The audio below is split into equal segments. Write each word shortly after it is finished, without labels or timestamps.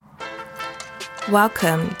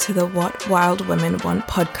Welcome to the What Wild Women Want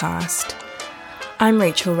podcast. I'm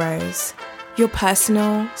Rachel Rose, your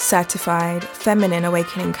personal, certified feminine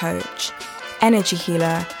awakening coach, energy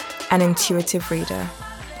healer, and intuitive reader.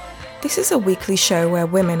 This is a weekly show where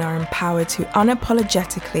women are empowered to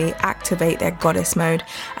unapologetically activate their goddess mode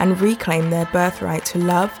and reclaim their birthright to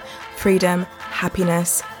love, freedom,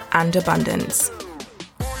 happiness, and abundance.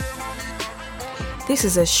 This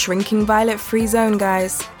is a shrinking violet free zone,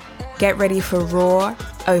 guys. Get ready for raw,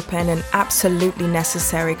 open, and absolutely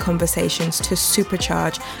necessary conversations to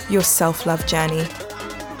supercharge your self-love journey.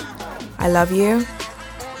 I love you.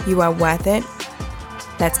 You are worth it.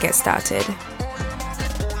 Let's get started.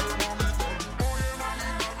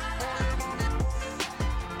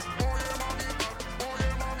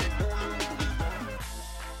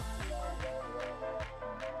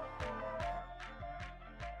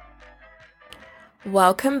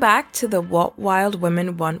 Welcome back to the What Wild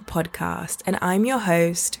Women Want podcast, and I'm your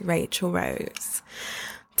host, Rachel Rose.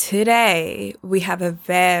 Today, we have a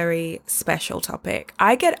very special topic.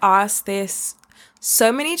 I get asked this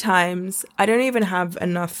so many times, I don't even have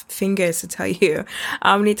enough fingers to tell you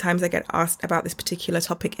how many times I get asked about this particular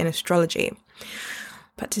topic in astrology.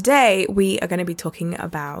 But today, we are going to be talking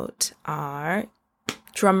about our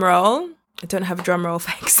drumroll. I don't have drumroll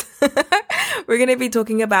effects. We're going to be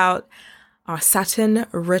talking about our Saturn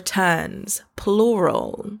returns,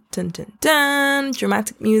 plural. Dun, dun, dun,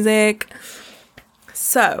 dramatic music.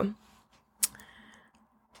 So,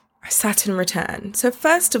 our Saturn return. So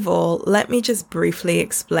first of all, let me just briefly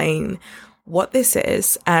explain what this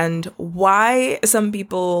is and why some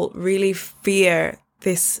people really fear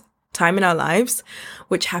this time in our lives,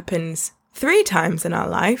 which happens 3 times in our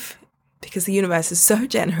life because the universe is so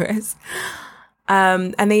generous.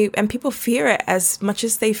 And people fear it as much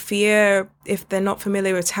as they fear, if they're not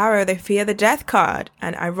familiar with tarot, they fear the death card.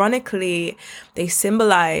 And ironically, they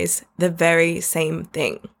symbolize the very same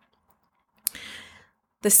thing.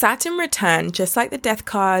 The Saturn return, just like the death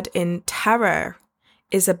card in tarot,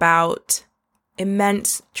 is about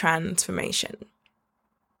immense transformation.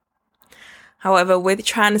 However, with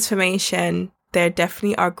transformation, there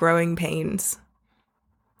definitely are growing pains.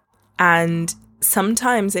 And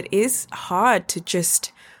sometimes it is hard to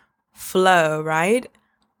just flow, right?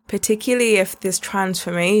 Particularly if this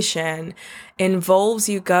transformation involves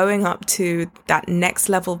you going up to that next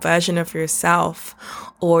level version of yourself,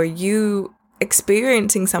 or you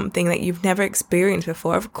experiencing something that you've never experienced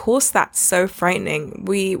before. Of course, that's so frightening.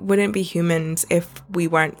 We wouldn't be humans if we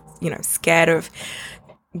weren't, scared of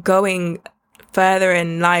going further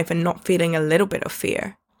in life and not feeling a little bit of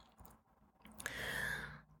fear.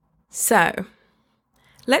 So,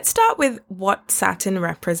 let's start with what Saturn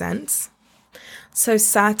represents. So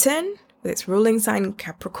Saturn, with its ruling sign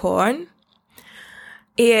Capricorn,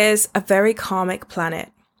 is a very karmic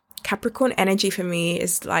planet. Capricorn energy for me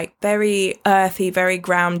is like very earthy, very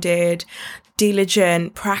grounded,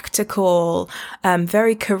 diligent, practical,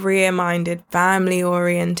 very career-minded,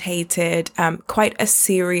 family-orientated, quite a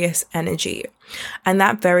serious energy. And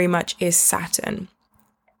that very much is Saturn.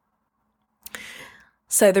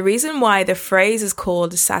 So the reason why the phrase is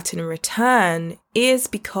called Saturn return is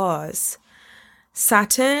because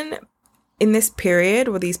Saturn in this period,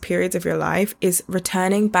 or these periods of your life, is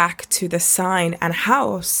returning back to the sign and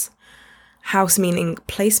house meaning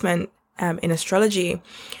placement in astrology.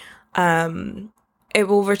 It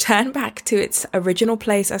will return back to its original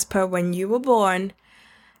place as per when you were born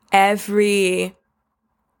every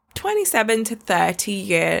 27 to 30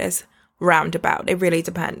 years roundabout. It really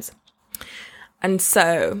depends. And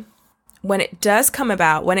so when it does come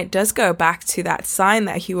about, when it does go back to that sign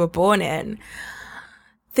that you were born in,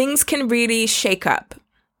 things can really shake up.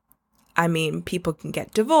 I mean, people can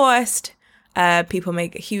get divorced, people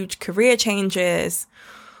make huge career changes,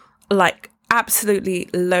 like absolutely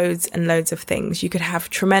loads and loads of things. You could have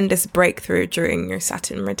tremendous breakthrough during your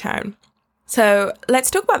Saturn return. So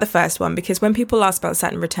let's talk about the first one, because when people ask about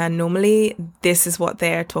Saturn return, normally this is what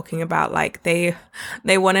they're talking about. Like they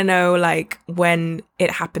want to know like when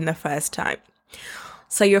it happened the first time.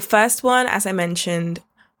 So your first one, as I mentioned,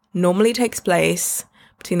 normally takes place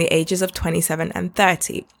between the ages of 27 and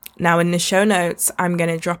 30. Now in the show notes, I'm going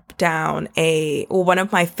to drop down one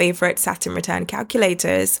of my favorite Saturn return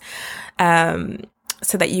calculators,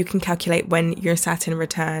 so that you can calculate when your Saturn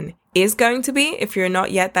return is going to be, if you're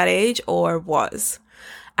not yet that age or was.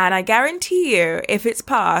 And I guarantee you, if it's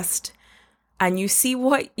past and you see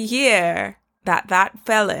what year that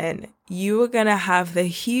fell in, you are going to have the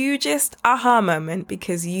hugest aha moment,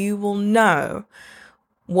 because you will know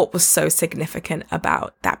what was so significant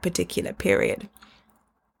about that particular period.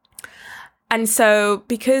 And so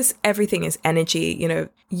because everything is energy,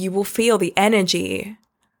 you will feel the energy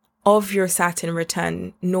of your Saturn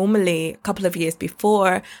return normally a couple of years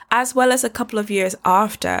before, as well as a couple of years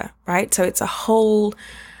after, right? So it's a whole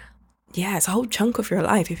chunk of your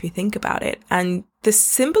life if you think about it. And the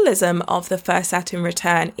symbolism of the first Saturn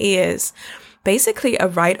return is basically a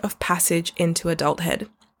rite of passage into adulthood.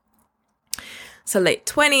 So late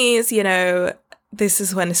 20s, this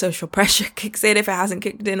is when the social pressure kicks in if it hasn't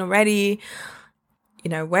kicked in already.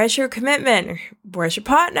 Where's your commitment? Where's your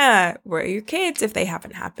partner? Where are your kids if they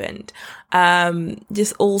haven't happened?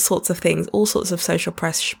 Just all sorts of things, all sorts of social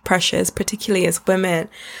pressures, particularly as women,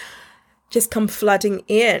 just come flooding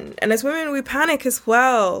in. And as women, we panic as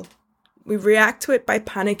well. We react to it by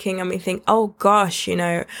panicking and we think, oh gosh,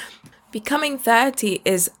 becoming 30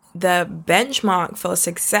 is the benchmark for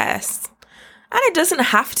success. And it doesn't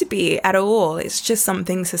have to be at all. It's just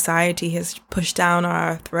something society has pushed down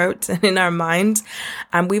our throats and in our minds.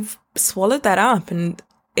 And we've swallowed that up. And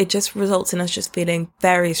it just results in us just feeling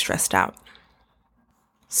very stressed out.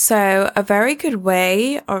 So a very good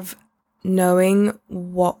way of knowing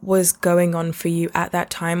what was going on for you at that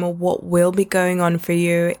time, or what will be going on for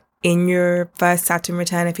you in your first Saturn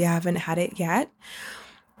return if you haven't had it yet,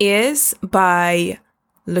 is by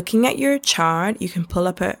looking at your chart. You can pull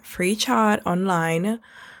up a free chart online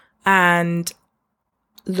and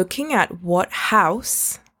looking at what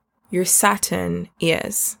house your Saturn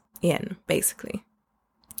is in, basically.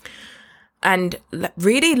 And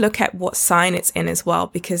really look at what sign it's in as well,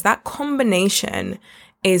 because that combination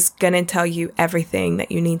is going to tell you everything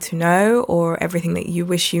that you need to know, or everything that you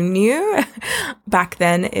wish you knew back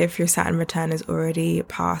then if your Saturn return is already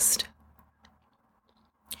past.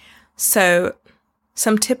 So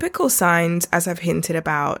some typical signs, as I've hinted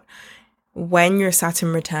about, when your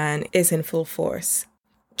Saturn return is in full force.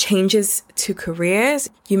 Changes to careers.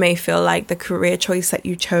 You may feel like the career choice that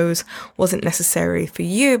you chose wasn't necessary for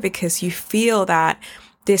you because you feel that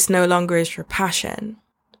this no longer is your passion.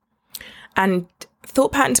 And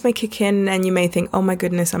thought patterns may kick in and you may think, oh my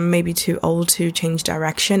goodness, I'm maybe too old to change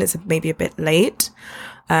direction. It's maybe a bit late.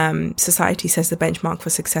 Society says the benchmark for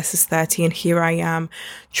success is 30, and here I am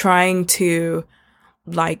trying to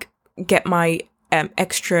get my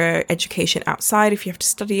extra education outside if you have to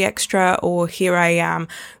study extra, or here I am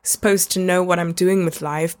supposed to know what I'm doing with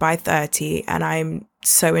life by 30 and I'm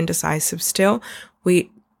so indecisive still. We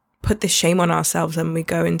put this shame on ourselves and we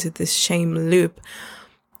go into this shame loop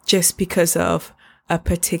just because of a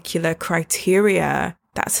particular criteria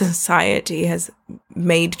that society has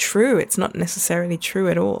made true. It's not necessarily true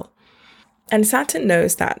at all. And Saturn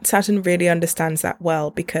knows that. Saturn really understands that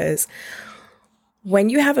well, because when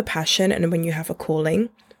you have a passion and when you have a calling,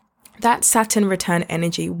 that Saturn return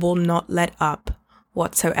energy will not let up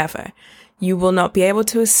whatsoever. You will not be able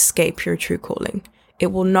to escape your true calling. It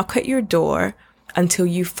will knock at your door until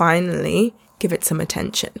you finally give it some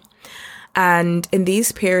attention. And in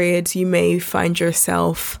these periods, you may find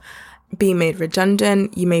yourself being made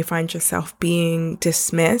redundant. You may find yourself being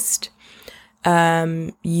dismissed.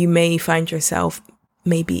 You may find yourself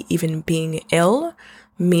maybe even being ill,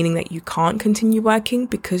 meaning that you can't continue working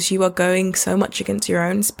because you are going so much against your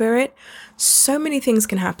own spirit. So many things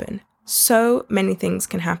can happen. So many things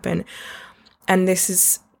can happen. And this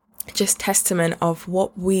is just testament of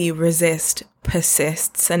what we resist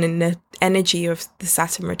persists. And in the energy of the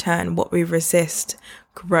Saturn return, what we resist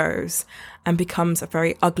grows and becomes a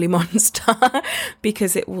very ugly monster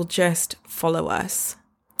because it will just follow us.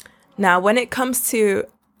 Now, when it comes to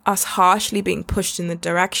us harshly being pushed in the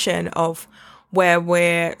direction of where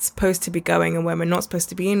we're supposed to be going and where we're not supposed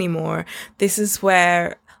to be anymore, this is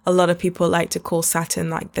where a lot of people like to call Saturn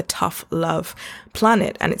like the tough love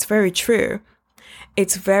planet. And it's very true.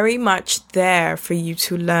 It's very much there for you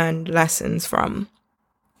to learn lessons from.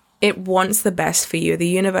 It wants the best for you. The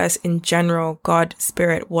universe in general, God,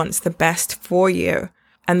 Spirit, wants the best for you.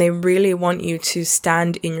 And they really want you to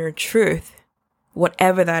stand in your truth,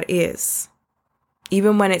 whatever that is.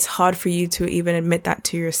 Even when it's hard for you to even admit that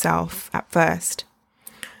to yourself at first.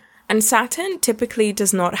 And Saturn typically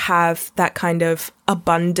does not have that kind of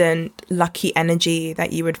abundant, lucky energy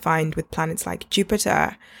that you would find with planets like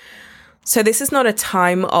Jupiter. So this is not a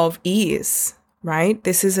time of ease, right?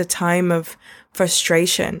 This is a time of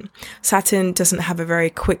frustration. Saturn doesn't have a very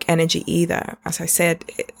quick energy either. As I said,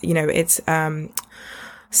 it's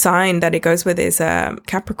sign that it goes with is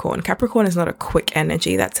Capricorn. Capricorn is not a quick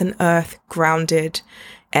energy. That's an earth grounded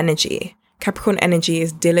energy. Capricorn energy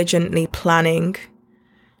is diligently planning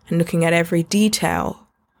and looking at every detail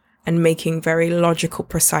and making very logical,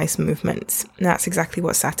 precise movements. And that's exactly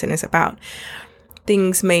what Saturn is about.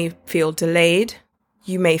 Things may feel delayed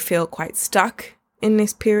You may feel quite stuck in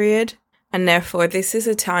this period, and therefore this is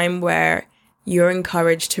a time where you're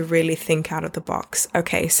encouraged to really think out of the box.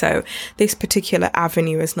 Okay, so this particular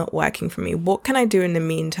avenue is not working for me. What can I do in the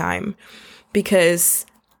meantime? Because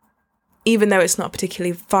even though it's not a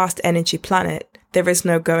particularly fast energy planet, there is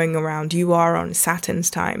no going around. You are on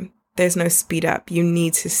Saturn's time. There's no speed up. You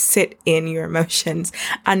need to sit in your emotions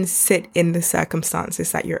and sit in the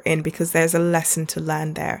circumstances that you're in, because there's a lesson to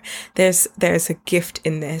learn there. There's a gift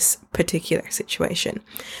in this particular situation.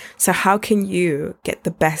 So how can you get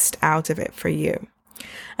the best out of it for you?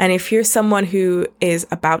 And if you're someone who is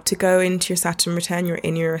about to go into your Saturn return, you're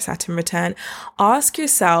in your Saturn return, ask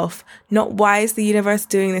yourself, not why is the universe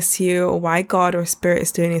doing this to you, or why God or Spirit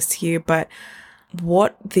is doing this to you, but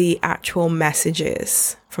what the actual message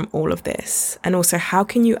is from all of this. And also, how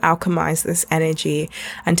can you alchemize this energy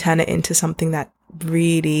and turn it into something that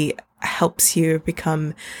really helps you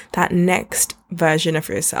become that next version of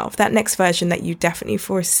yourself, that next version that you definitely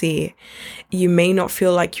foresee you may not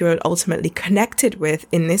feel like you're ultimately connected with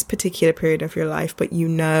in this particular period of your life, but you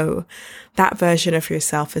know that version of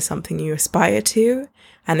yourself is something you aspire to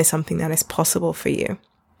and is something that is possible for you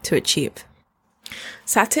to achieve.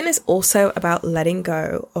 Saturn is also about letting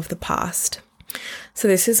go of the past. So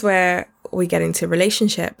this is where we get into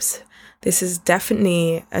relationships. This is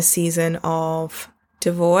definitely a season of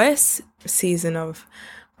divorce, a season of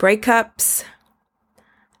breakups.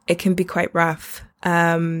 It can be quite rough,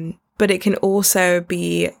 but it can also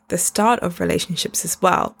be the start of relationships as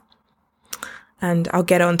well. And I'll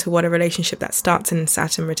get on to what a relationship that starts in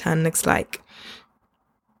Saturn return looks like.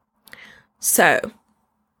 So,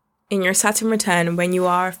 in your Saturn return, when you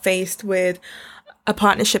are faced with a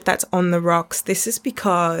partnership that's on the rocks, this is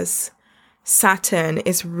because Saturn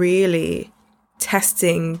is really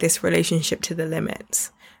testing this relationship to the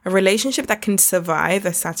limits. A relationship that can survive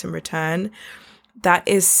a Saturn return, that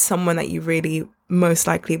is someone that you really most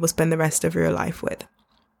likely will spend the rest of your life with.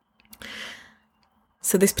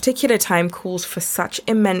 So this particular time calls for such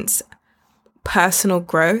immense personal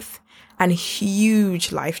growth and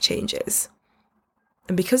huge life changes.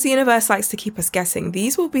 And because the universe likes to keep us guessing,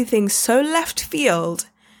 these will be things so left field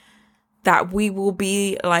that we will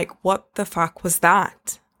be like, what the fuck was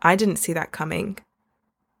that? I didn't see that coming.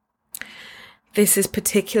 This is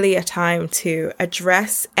particularly a time to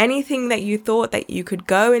address anything that you thought that you could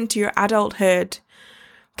go into your adulthood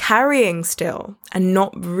carrying still and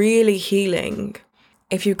not really healing.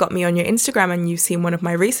 If you've got me on your Instagram and you've seen one of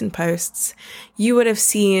my recent posts, you would have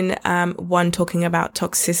seen one talking about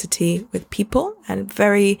toxicity with people, and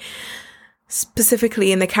very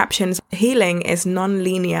specifically in the captions, healing is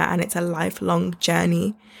non-linear and it's a lifelong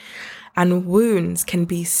journey, and wounds can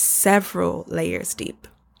be several layers deep.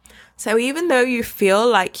 So even though you feel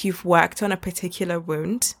like you've worked on a particular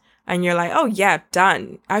wound and you're like, oh yeah,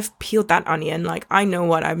 done, I've peeled that onion, like I know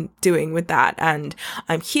what I'm doing with that and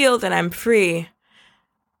I'm healed and I'm free.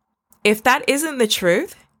 If that isn't the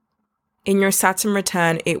truth, in your Saturn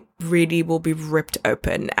return, it really will be ripped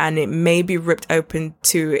open, and it may be ripped open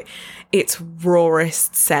to its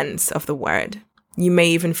rawest sense of the word. You may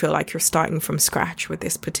even feel like you're starting from scratch with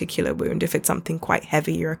this particular wound if it's something quite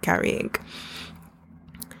heavy you're carrying.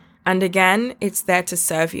 And again, it's there to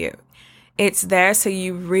serve you. It's there so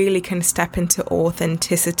you really can step into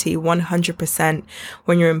authenticity 100%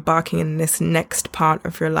 when you're embarking in this next part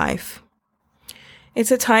of your life.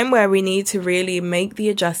 It's a time where we need to really make the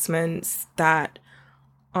adjustments that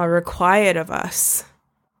are required of us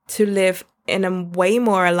to live in a way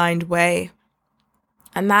more aligned way.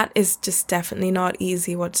 And that is just definitely not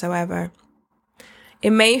easy whatsoever.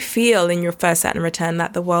 It may feel in your first Saturn return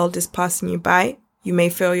that the world is passing you by. You may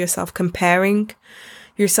feel yourself comparing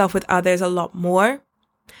yourself with others a lot more,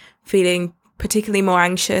 feeling particularly more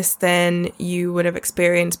anxious than you would have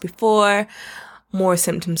experienced before, more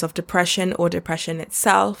symptoms of depression or depression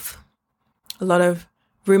itself, a lot of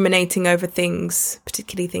ruminating over things,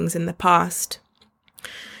 particularly things in the past.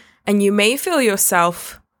 And you may feel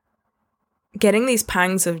yourself getting these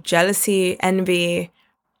pangs of jealousy, envy.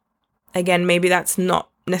 Again, maybe that's not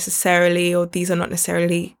necessarily, or these are not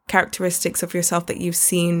necessarily characteristics of yourself that you've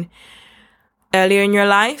seen earlier in your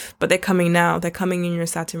life, but they're coming now. They're coming in your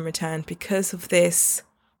Saturn return because of this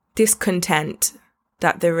discontent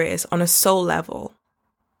that there is on a soul level.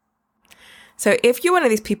 So if you're one of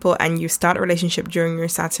these people and you start a relationship during your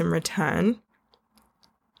Saturn return,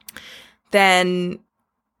 then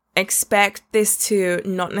expect this to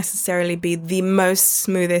not necessarily be the most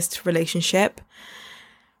smoothest relationship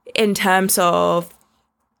in terms of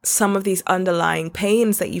some of these underlying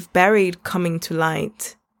pains that you've buried coming to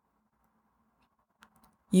light.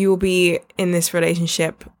 You will be in this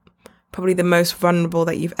relationship probably the most vulnerable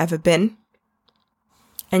that you've ever been.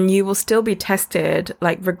 And you will still be tested,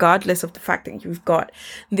 like regardless of the fact that you've got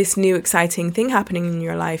this new exciting thing happening in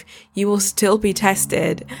your life, you will still be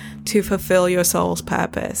tested to fulfill your soul's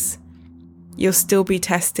purpose. You'll still be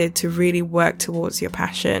tested to really work towards your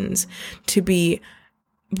passions, to be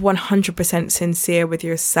 100% sincere with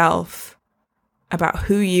yourself about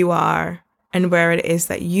who you are and where it is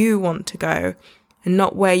that you want to go, and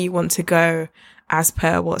not where you want to go as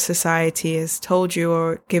per what society has told you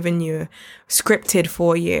or given you, scripted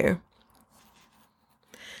for you.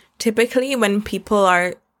 Typically, when people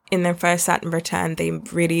are in their first Saturn return, they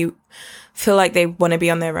really feel like they want to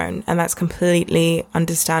be on their own. And that's completely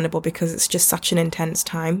understandable because it's just such an intense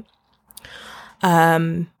time.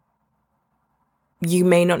 You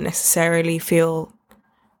may not necessarily feel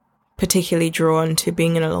particularly drawn to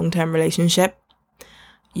being in a long-term relationship.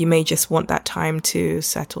 You may just want that time to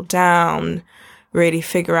settle down, really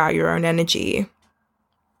figure out your own energy.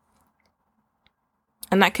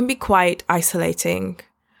 And that can be quite isolating,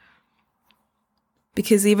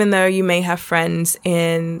 because even though you may have friends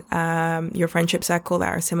in your friendship circle that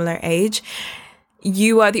are a similar age,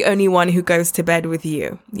 you are the only one who goes to bed with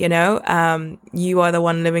you, you know? You are the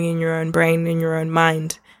one living in your own brain, in your own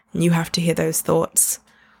mind, and you have to hear those thoughts.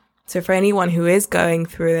 So for anyone who is going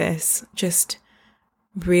through this, just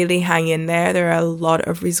really hang in there. There are a lot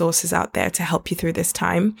of resources out there to help you through this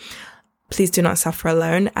time. Please do not suffer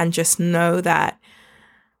alone, and just know that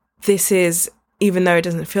this is, even though it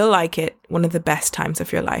doesn't feel like it, one of the best times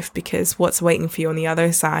of your life, because what's waiting for you on the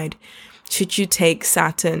other side, should you take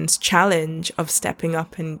Saturn's challenge of stepping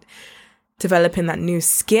up and developing that new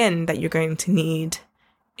skin that you're going to need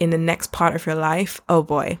in the next part of your life, oh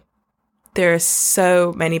boy, there are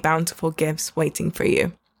so many bountiful gifts waiting for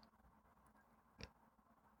you.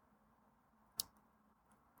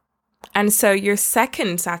 And so your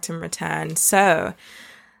second Saturn return, so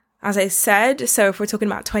as I said, so if we're talking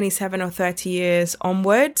about 27 or 30 years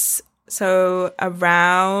onwards, so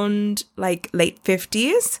around like late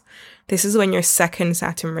 50s, this is when your second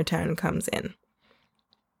Saturn return comes in.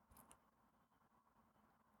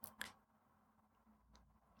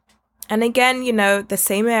 And again, you know, the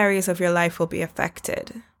same areas of your life will be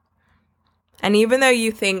affected. And even though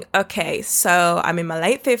you think, okay, so I'm in my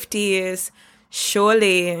late 50s,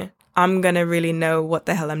 surely I'm going to really know what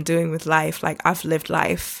the hell I'm doing with life. Like, I've lived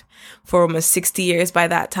life for almost 60 years by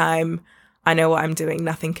that time. I know what I'm doing.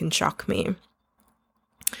 Nothing can shock me.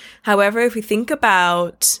 However, if we think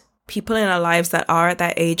about people in our lives that are at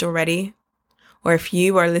that age already, or if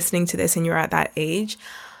you are listening to this and you're at that age,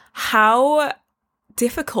 how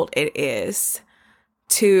difficult it is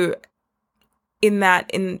to,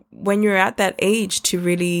 when you're at that age, to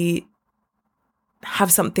really have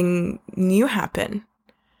something new happen.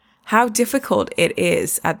 How difficult it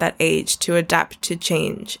is at that age to adapt to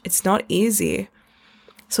change. It's not easy.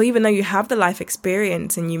 So even though you have the life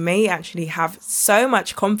experience and you may actually have so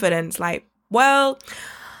much confidence, like, well,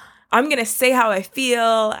 I'm going to say how I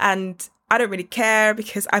feel and I don't really care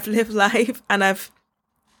because I've lived life and I've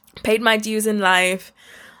paid my dues in life.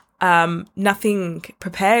 Nothing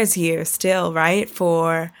prepares you still, right,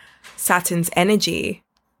 for Saturn's energy.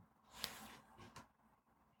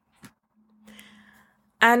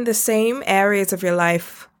 And the same areas of your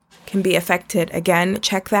life can be affected. Again,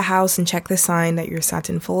 check the house and check the sign that your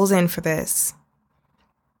Saturn falls in for this.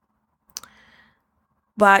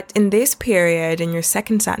 But in this period, in your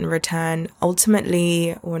second Saturn return,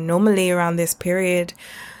 ultimately or normally around this period,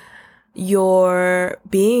 you're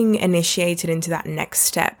being initiated into that next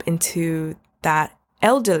step, into that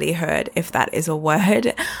elderlyhood, if that is a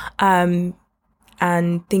word, and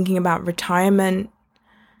thinking about retirement.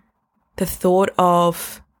 The thought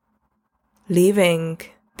of leaving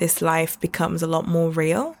this life becomes a lot more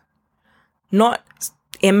real. Not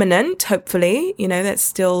imminent, hopefully, you know, that's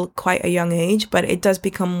still quite a young age, but it does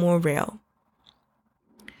become more real.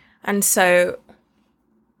 And so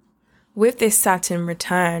with this Saturn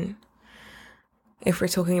return, if we're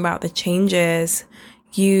talking about the changes,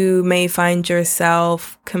 you may find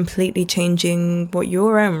yourself completely changing what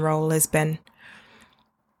your own role has been.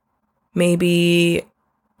 Maybe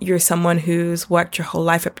you're someone who's worked your whole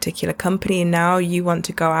life at a particular company and now you want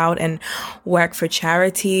to go out and work for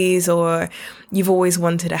charities, or you've always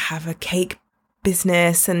wanted to have a cake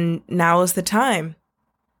business and now is the time.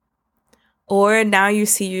 Or now you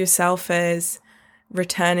see yourself as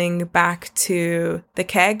returning back to the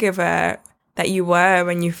caregiver that you were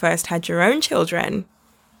when you first had your own children.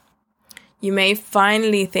 You may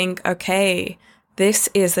finally think, okay, this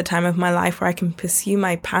is the time of my life where I can pursue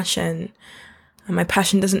my passion. And my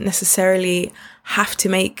passion doesn't necessarily have to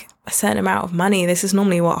make a certain amount of money. This is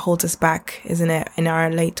normally what holds us back, isn't it? In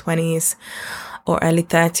our late 20s or early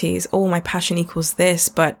 30s. Oh, my passion equals this,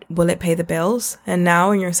 but will it pay the bills? And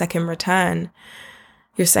now in your second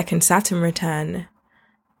Saturn return,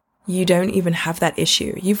 you don't even have that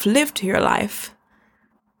issue. You've lived your life.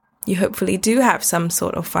 You hopefully do have some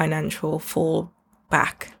sort of financial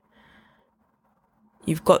fallback.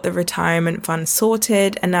 You've got the retirement fund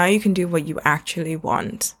sorted, and now you can do what you actually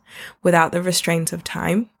want without the restraints of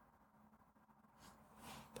time.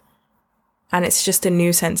 And it's just a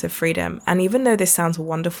new sense of freedom. And even though this sounds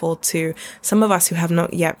wonderful to some of us who have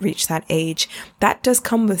not yet reached that age, that does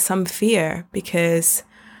come with some fear, because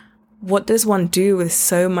what does one do with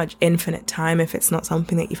so much infinite time if it's not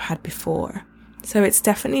something that you've had before? So it's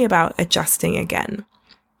definitely about adjusting again.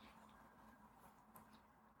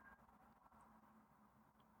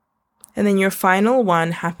 And then your final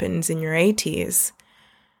one happens in your 80s,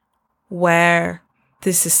 where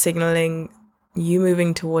this is signaling you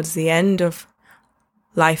moving towards the end of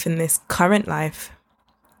life in this current life,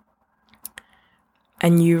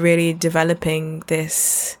 and you really developing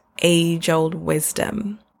this age-old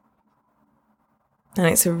wisdom. And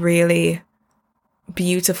it's a really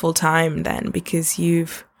beautiful time then, because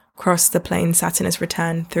you've crossed the plane. Saturn has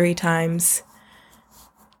returned 3 times.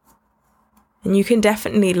 And you can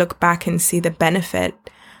definitely look back and see the benefit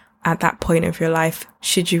at that point of your life,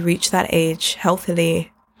 should you reach that age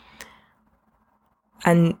healthily.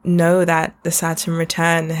 And know that the Saturn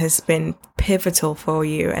return has been pivotal for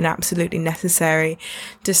you and absolutely necessary,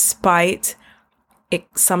 despite it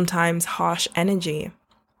sometimes harsh energy.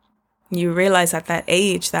 You realize at that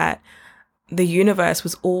age that the universe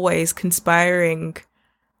was always conspiring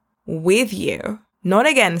with you, not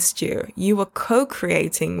against you. You were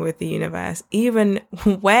co-creating with the universe, even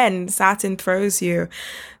when Saturn throws you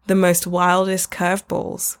the most wildest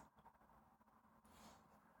curveballs.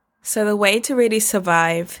 So the way to really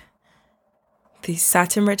survive these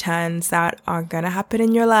Saturn returns that are going to happen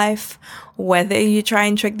in your life, whether you try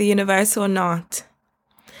and trick the universe or not,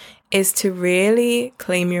 is to really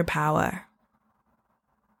claim your power.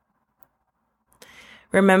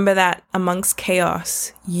 Remember that amongst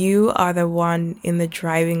chaos, you are the one in the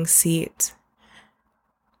driving seat.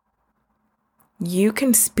 You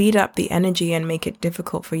can speed up the energy and make it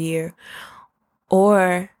difficult for you,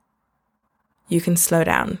 or you can slow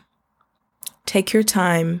down. Take your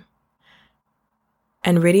time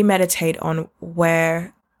and really meditate on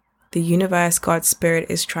where the universe, God's spirit,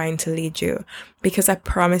 is trying to lead you. Because I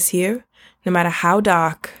promise you, no matter how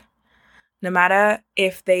dark, no matter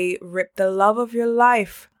if they rip the love of your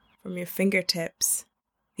life from your fingertips,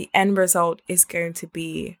 the end result is going to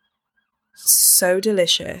be so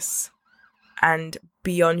delicious and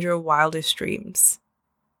beyond your wildest dreams.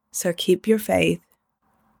 So keep your faith,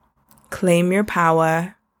 claim your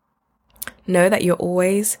power, know that you're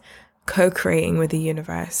always co-creating with the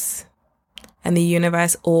universe, and the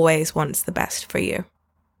universe always wants the best for you.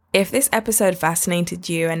 If this episode fascinated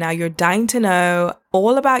you and now you're dying to know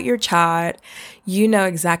all about your chart, you know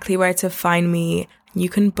exactly where to find me. You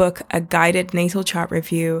can book a guided natal chart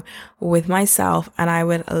review with myself, and I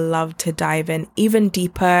would love to dive in even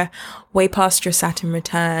deeper, way past your Saturn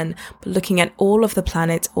return, but looking at all of the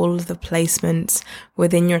planets, all of the placements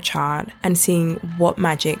within your chart, and seeing what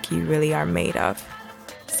magic you really are made of.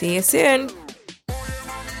 See you soon.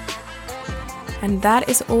 And that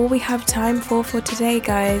is all we have time for today,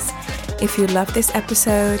 guys. If you love this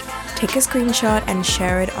episode, take a screenshot and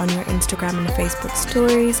share it on your Instagram and Facebook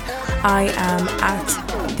stories. I am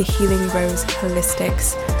at The Healing Rose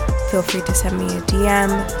Holistics. Feel free to send me a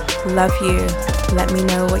DM. Love you. Let me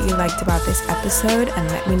know what you liked about this episode, and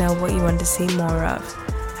let me know what you want to see more of.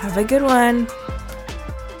 Have a good one.